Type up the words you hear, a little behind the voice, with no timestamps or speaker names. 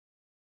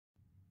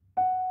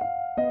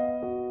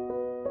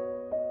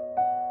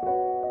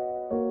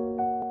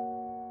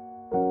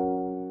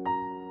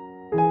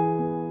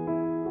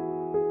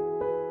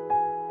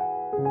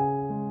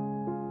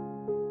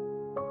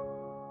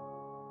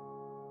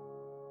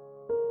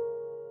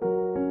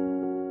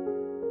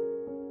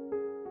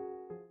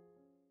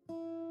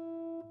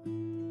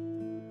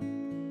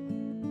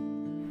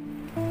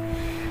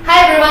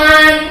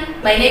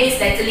my name is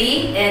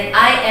Natallee and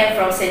I am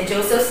from St.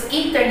 Joseph's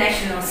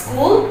International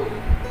School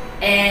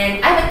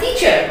and I'm a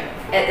teacher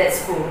at that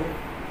school.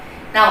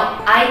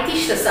 Now, I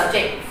teach the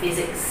subject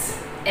physics,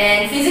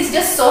 and physics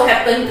just so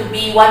happened to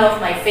be one of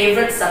my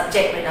favorite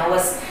subjects when I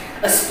was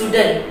a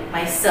student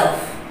myself.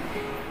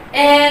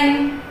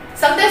 And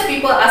sometimes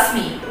people ask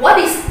me, what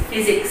is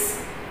physics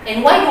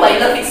and why do I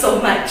love it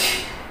so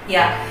much?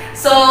 Yeah,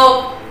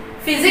 so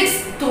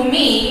physics, to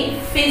me,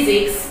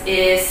 physics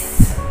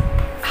is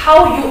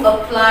how you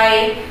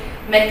apply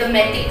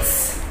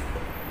mathematics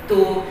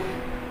to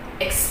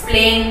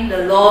explain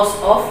the laws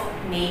of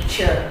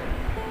nature.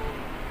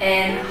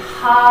 And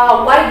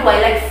why do I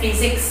like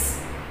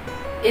physics?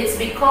 It's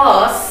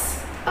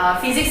because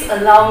physics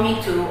allow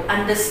me to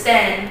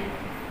understand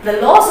the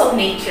laws of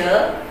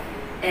nature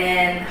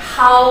and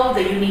how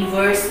the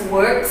universe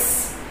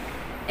works,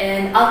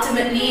 and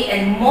ultimately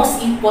and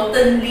most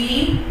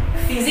importantly,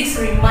 physics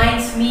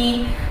reminds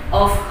me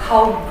of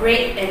how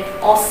great and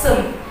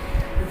awesome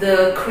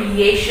the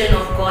creation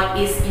of God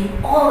is in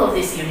all of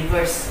this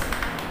universe.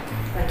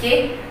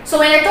 Okay, so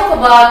when I talk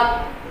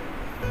about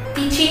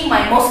teaching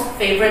my most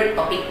favorite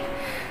topic,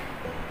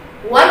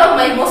 one of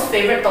my most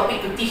favorite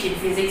topic to teach in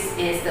physics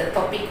is the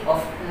topic of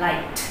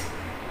light.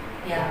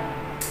 Yeah,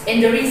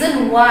 and the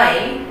reason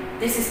why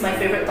this is my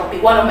favorite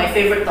topic, one of my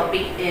favorite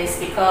topic, is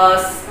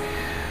because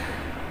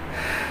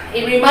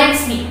it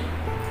reminds me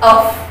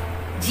of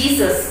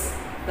Jesus,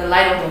 the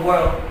light of the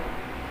world.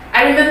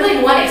 I remember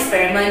in one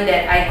experiment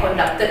that I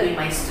conducted with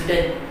my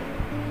student,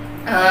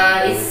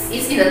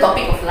 it's in the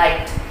topic of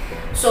light.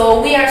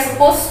 So we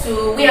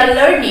are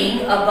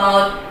learning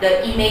about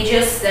the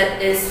images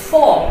that is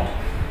formed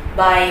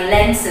by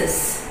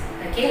lenses,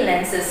 okay,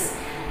 lenses.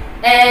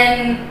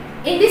 And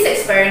in this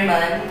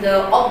experiment,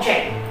 the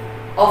object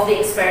of the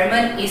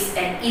experiment is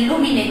an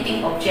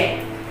illuminating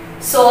object.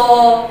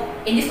 So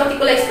in this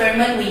particular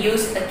experiment, we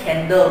used a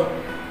candle.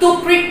 To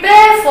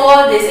prepare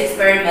for this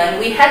experiment,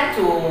 we had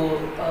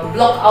to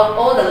block out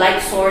all the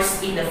light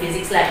source in the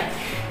physics lab,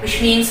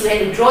 which means we had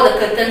to draw the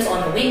curtains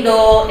on the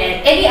window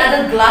and any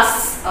other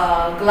glass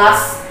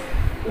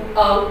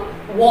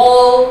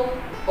wall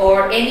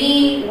or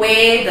any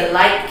way the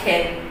light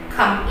can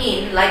come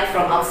in, light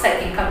from outside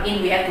can come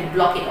in, we have to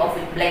block it off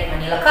with black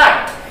manila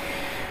card.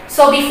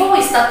 So before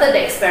we started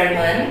the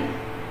experiment,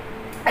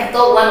 I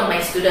told one of my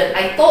students,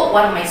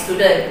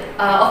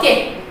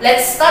 okay,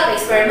 let's start the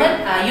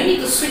experiment. You need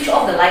to switch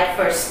off the light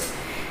first.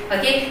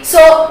 Okay,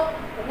 so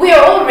we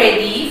are all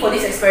ready for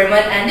this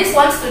experiment, and this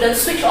one student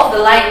switched off the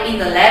light in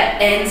the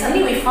lab, and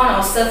suddenly we found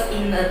ourselves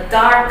in a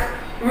dark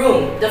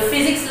room. The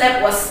physics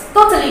lab was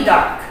totally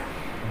dark.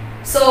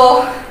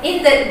 So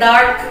in the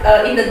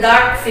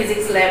dark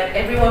physics lab,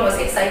 everyone was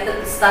excited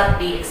to start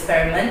the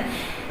experiment.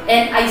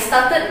 And I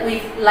started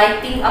with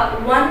lighting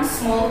up one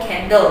small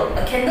candle,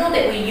 a candle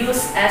that we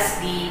use as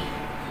the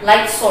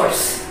light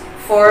source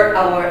for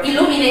our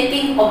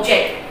illuminating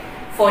object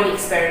for the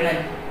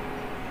experiment.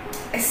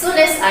 As soon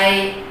as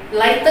I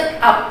lighted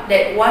up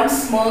that one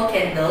small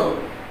candle,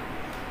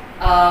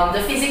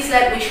 the physics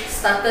lab, which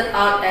started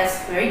out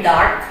as very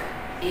dark,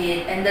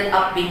 it ended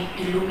up being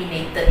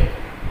illuminated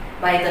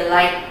by the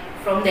light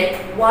from that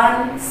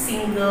one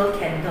single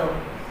candle.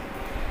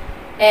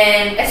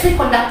 And as we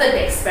conducted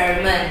the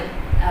experiment,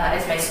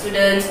 as my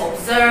students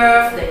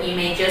observed the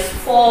images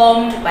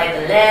formed by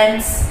the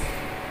lens,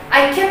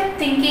 I kept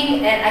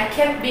thinking and I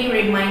kept being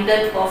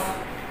reminded of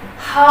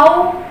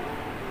how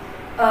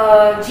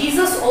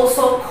Jesus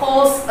also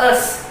calls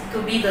us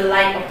to be the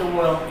light of the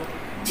world.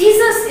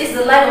 Jesus is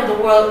the light of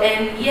the world,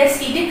 and yes,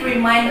 he did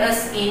remind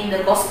us in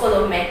the Gospel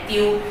of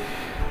Matthew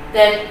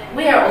that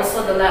we are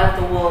also the light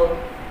of the world.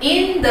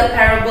 In the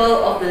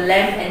parable of the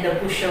lamp and the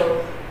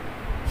bushel,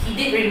 he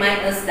did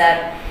remind us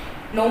that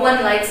no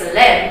one lights a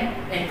lamp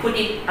and put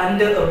it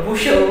under a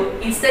bushel.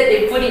 Instead,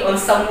 they put it on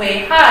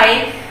somewhere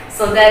high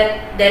so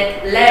that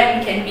that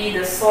lamp can be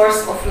the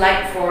source of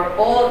light for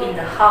all in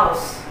the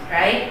house,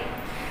 right?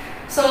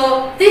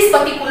 So this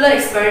particular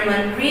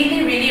experiment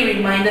really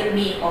reminded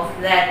me of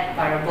that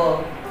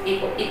parable.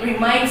 It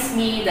reminds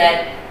me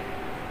that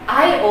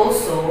I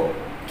also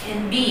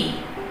can be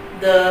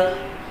the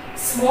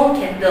small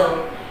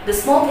candle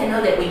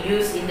that we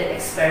use in the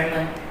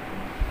experiment.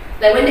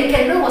 Like when the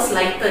candle was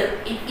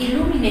lighted, it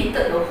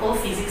illuminated the whole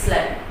physics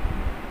lab.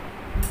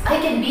 I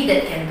can be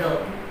that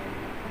candle.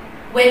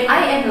 When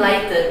I am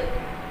lighted,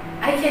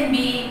 I can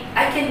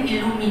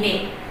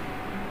illuminate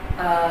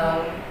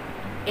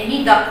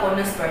any dark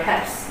corners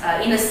perhaps,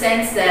 in a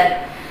sense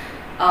that,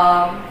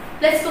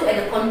 let's look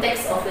at the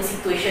context of the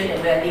situation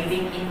that we are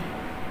living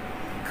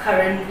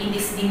in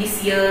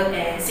this year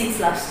and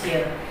since last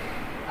year.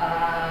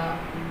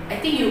 I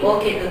think you all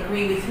can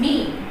agree with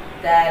me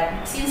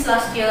that since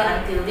last year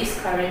until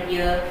this current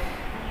year,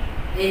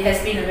 it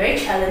has been a very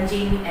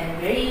challenging and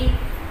very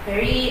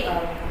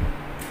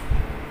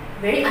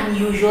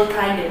unusual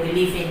time that we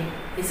live in,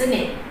 isn't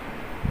it?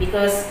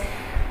 Because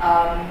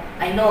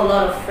I know a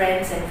lot of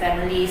friends and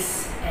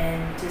families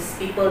and just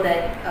people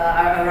that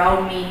are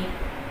around me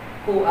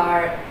who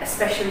are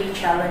especially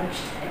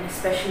challenged and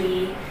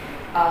especially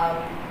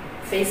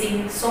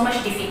facing so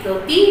much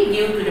difficulty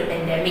due to the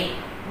pandemic,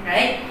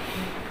 right?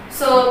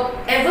 So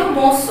ever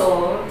more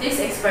so, this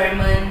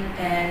experiment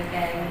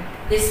and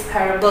this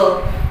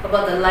parable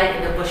about the light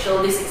and the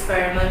bushel, this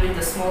experiment with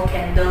the small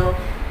candle,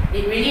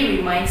 it really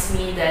reminds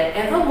me that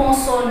ever more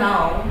so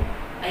now,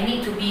 I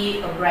need to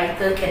be a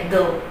brighter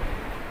candle.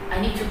 I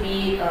need to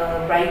be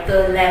a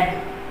brighter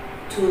lamp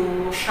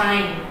to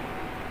shine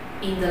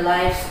in the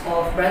lives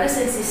of brothers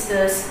and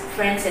sisters,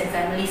 friends and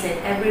families, and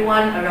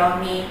everyone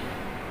around me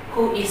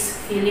who is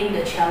feeling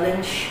the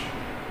challenge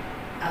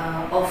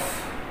of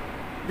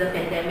the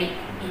pandemic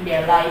in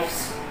their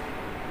lives.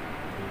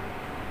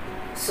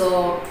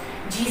 So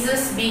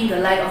Jesus being the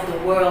light of the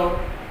world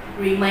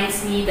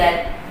reminds me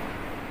that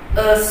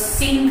a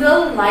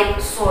single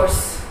light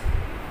source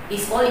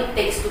is all it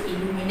takes to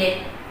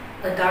illuminate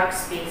a dark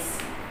space.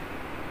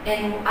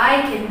 And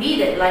I can be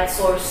that light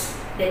source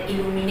that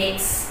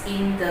illuminates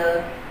in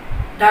the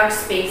dark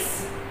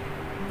space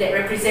that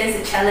represents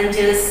the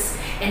challenges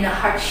and the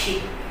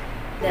hardship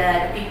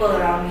that people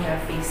around me are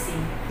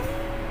facing.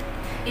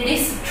 It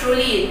is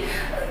truly,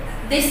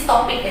 this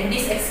topic and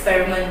this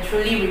experiment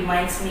truly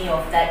reminds me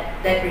of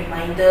that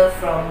reminder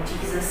from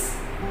Jesus,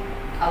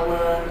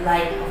 our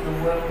light of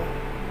the world.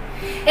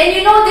 And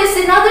you know, there's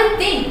another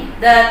thing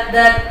that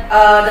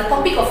the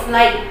topic of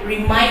light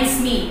reminds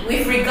me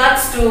with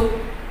regards to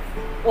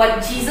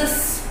what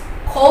Jesus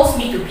calls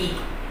me to be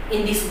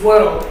in this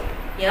world.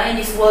 Yeah, in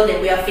this world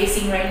that we are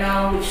facing right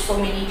now with so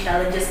many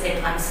challenges and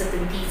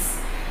uncertainties.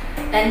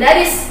 And that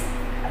is,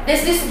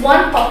 there's this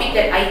one topic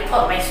that I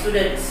taught my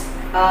students.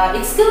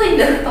 It's still in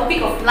the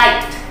topic of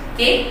light,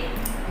 okay?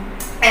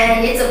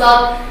 And it's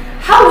about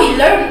how we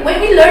learn,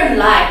 when we learn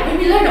light, when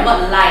we learn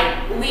about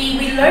light,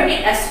 we learn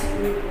it as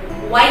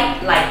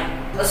white light,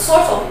 a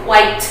source of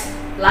white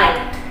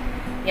light.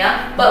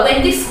 Yeah, but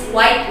when this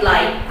white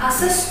light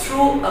passes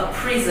through a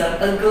prism,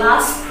 a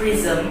glass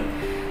prism,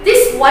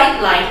 this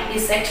white light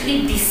is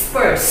actually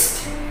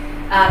dispersed.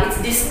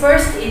 It's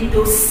dispersed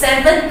into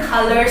 7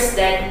 colors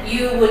that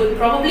you would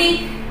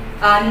probably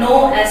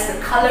know as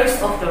the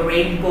colors of the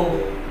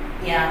rainbow.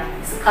 Yeah,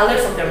 it's the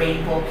colors of the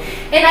rainbow.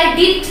 And I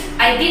did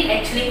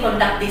actually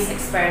conduct this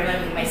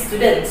experiment with my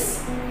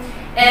students.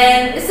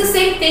 And it's the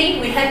same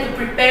thing. We had to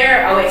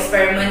prepare our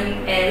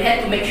experiment and we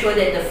had to make sure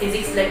that the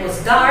physics lab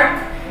was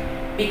dark,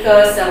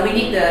 because we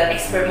need the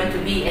experiment to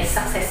be as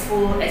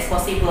successful as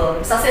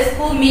possible.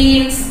 Successful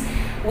means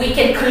we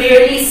can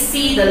clearly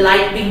see the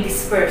light being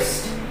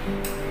dispersed.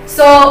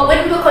 So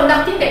when we were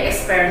conducting the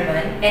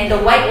experiment and the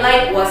white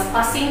light was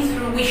passing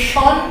through, we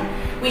shone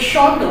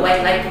the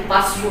white light to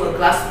pass through a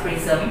glass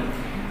prism.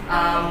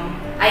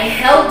 I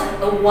held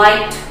a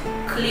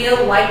clear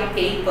white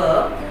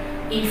paper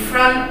in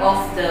front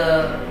of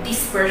the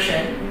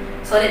dispersion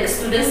so that the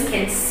students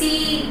can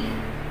see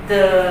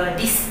the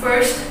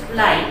dispersed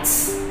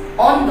lights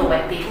on the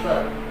white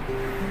paper,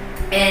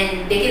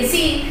 and they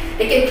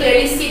can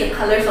clearly see the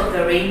colors of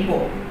the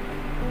rainbow.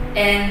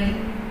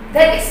 And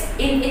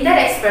in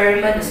that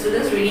experiment, the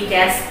students really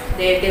gasped.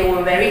 They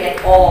were very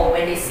at awe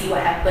when they see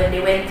what happened.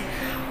 They went,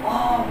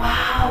 "Oh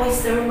wow,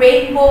 it's the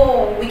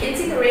rainbow! We can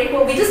see the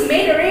rainbow. We just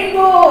made a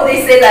rainbow!"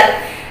 They say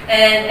that,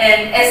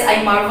 and as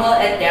I marvel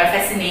at their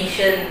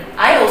fascination,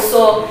 I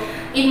also,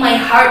 in my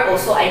heart,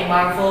 also I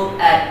marveled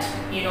at,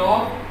 you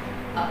know,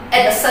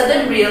 at a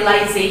sudden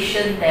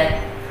realization that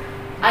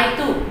I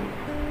too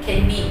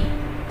can be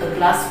a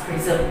glass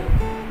prism.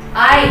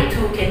 I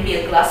too can be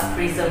a glass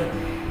prism.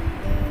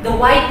 The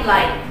white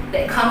light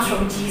that comes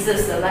from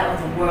Jesus, the light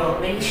of the world,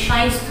 when it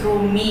shines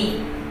through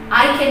me,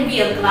 I can be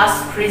a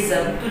glass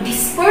prism to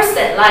disperse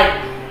that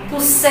light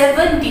to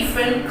 7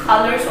 different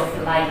colors of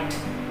light.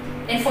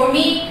 And for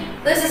me,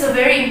 this is a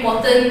very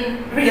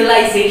important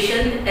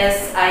realization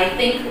as I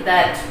think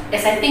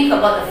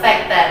about the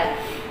fact that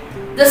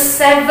the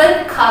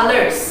 7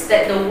 colors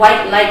that the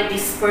white light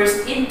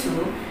dispersed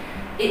into,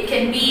 it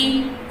can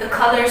be the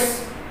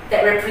colors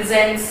that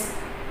represents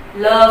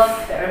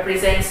love, that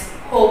represents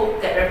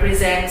hope, that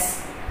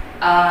represents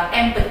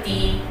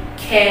empathy,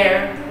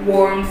 care,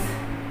 warmth,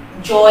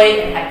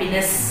 joy and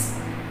happiness.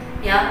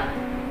 Yeah,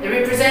 it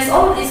represents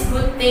all of these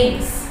good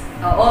things,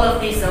 all of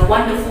these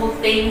wonderful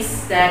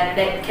things that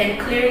can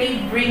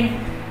clearly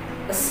bring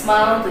a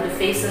smile to the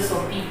faces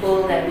of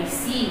people that we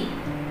see.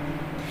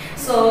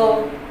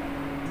 So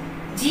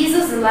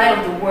Jesus, the light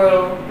of the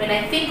world, when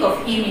I think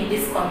of him in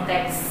this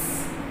context,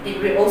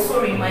 it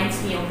also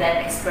reminds me of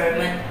that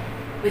experiment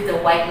with the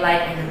white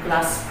light and the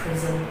glass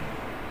prism.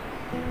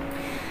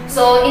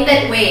 So in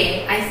that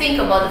way, I think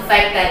about the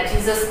fact that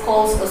Jesus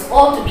calls us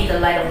all to be the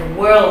light of the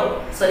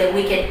world so that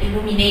we can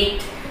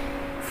illuminate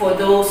for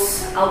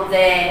those out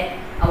there,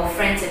 our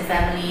friends and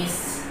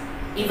families,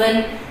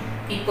 even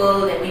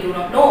people that we do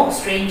not know,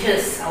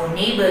 strangers, our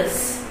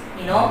neighbors,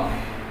 you know.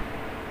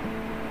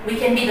 We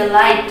can be the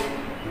light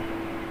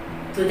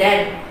to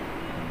them,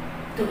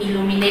 to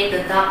illuminate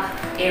the dark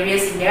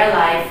areas in their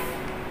life.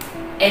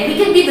 And we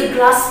can be the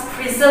glass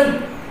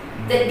prism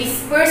that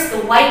disperse the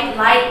white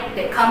light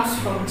that comes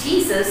from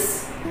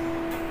Jesus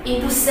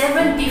into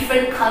 7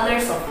 different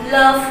colors of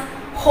love,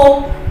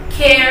 hope,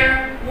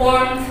 care,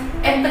 warmth,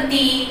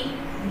 empathy,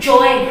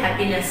 joy, and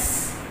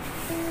happiness.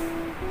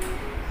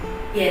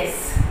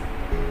 Yes.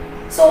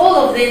 So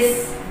all of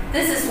this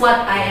is what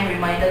I am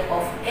reminded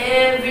of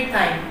every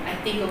time I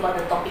think about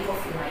the topic of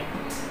light.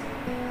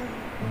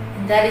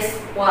 And that is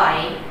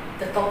why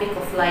the topic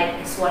of light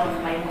is one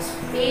of my most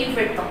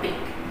favorite topics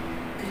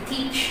to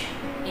teach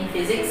in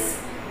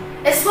physics,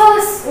 as well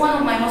as one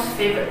of my most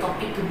favorite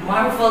topics to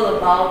marvel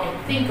about and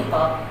think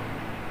about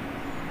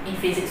in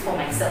physics for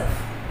myself.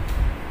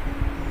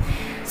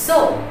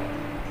 So,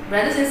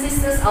 brothers and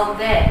sisters out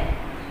there,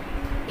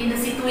 in the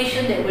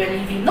situation that we're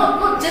living,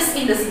 not just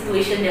in the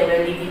situation that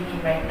we're living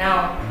in right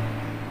now,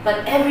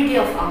 but every day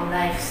of our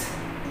lives,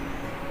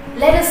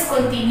 let us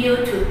continue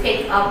to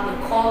take up the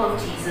call of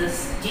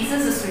Jesus.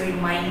 Jesus is a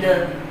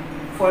reminder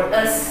for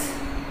us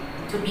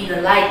to be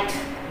the light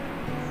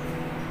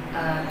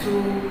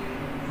to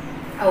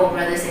our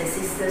brothers and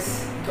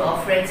sisters, to our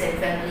friends and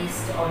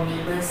families, to our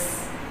neighbors.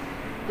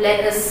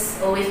 Let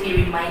us always be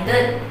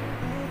reminded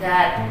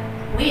that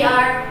we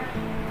are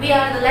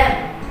the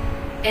lamp.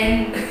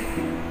 And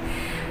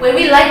when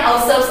we light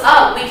ourselves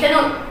up, we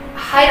cannot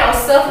hide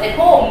ourselves at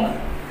home.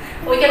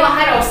 We cannot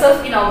hide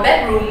ourselves in our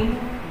bedroom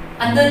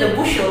under the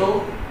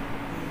bushel.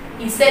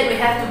 Instead, we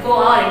have to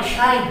go out and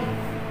shine.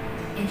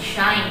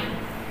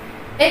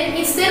 And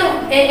instead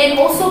of, and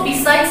also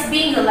besides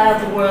being the light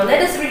of the world,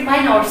 let us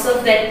remind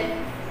ourselves that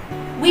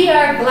we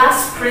are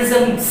glass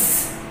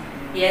prisms.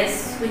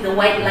 Yes, with the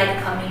white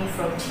light coming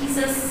from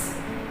Jesus,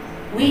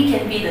 we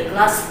can be the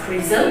glass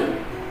prism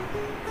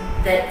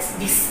that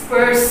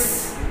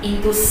disperse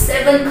into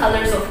 7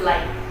 colors of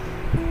light.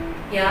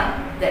 Yeah,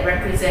 that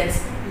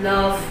represents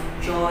love,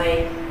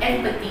 joy,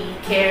 empathy,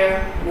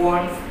 care,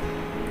 warmth,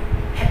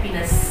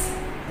 happiness,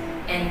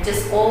 and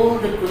just all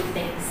the good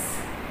things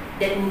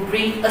that will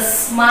bring a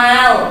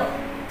smile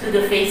to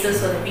the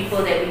faces of the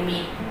people that we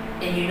meet.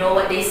 And you know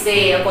what they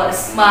say about a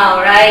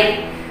smile,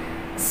 right?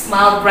 A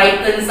smile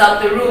brightens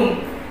up the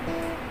room.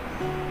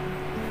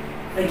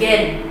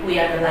 Again, we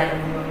are the light of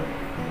the world,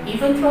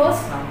 even through a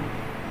smile.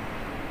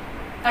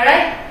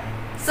 Alright?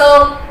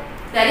 So,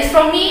 that is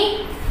from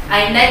me.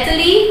 I'm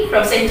Natallee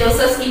from St.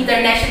 Joseph's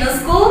International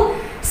School,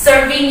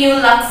 serving you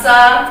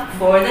laksa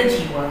for the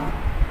Jiwa.